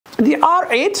The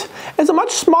R8 is a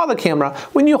much smaller camera.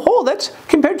 When you hold it,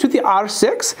 compared to the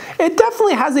R6, it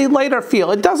definitely has a lighter feel.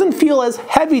 It doesn't feel as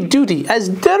heavy duty, as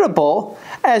durable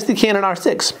as the Canon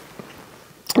R6.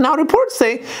 Now reports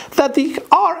say that the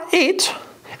R8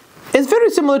 is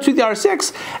very similar to the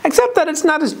R6, except that it's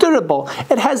not as durable.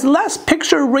 It has less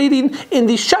picture rating in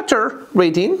the shutter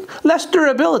rating, less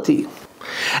durability.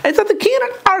 It's that the Canon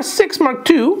R6 Mark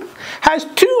II has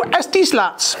 2 SD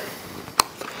slots,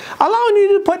 allowing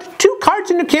you to put 2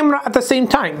 cards in your camera at the same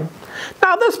time.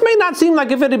 Now this may not seem like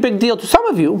a very big deal to some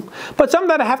of you, but some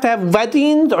that have to have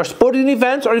weddings or sporting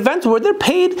events or events where they're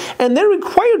paid and they're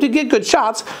required to get good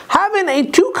shots, having a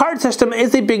 2-card system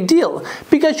is a big deal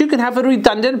because you can have a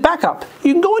redundant backup.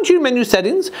 You can go into your menu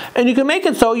settings and you can make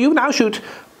it so you now shoot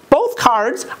both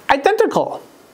cards identical.